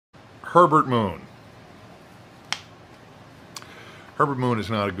Herbert Moon. Herbert Moon is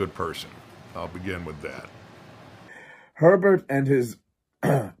not a good person. I'll begin with that. Herbert and his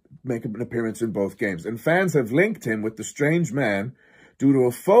make an appearance in both games, and fans have linked him with the strange man due to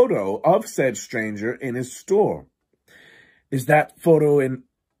a photo of said stranger in his store. Is that photo in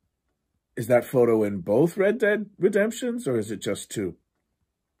both Red Dead Redemptions, or is it just 2?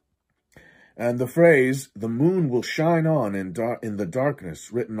 And the phrase, "the moon will shine on in the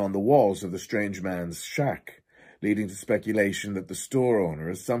darkness," written on the walls of the strange man's shack, leading to speculation that the store owner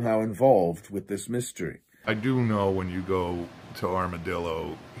is somehow involved with this mystery. I do know when you go to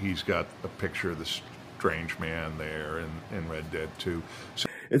Armadillo, he's got a picture of the strange man there in Red Dead 2. So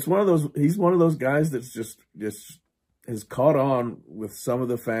it's one of those, he's one of those guys that's just has caught on with some of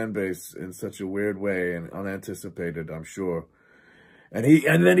the fan base in such a weird way and unanticipated, I'm sure. And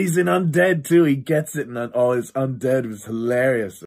then he's in Undead too. He gets it, and all his Undead was hilarious.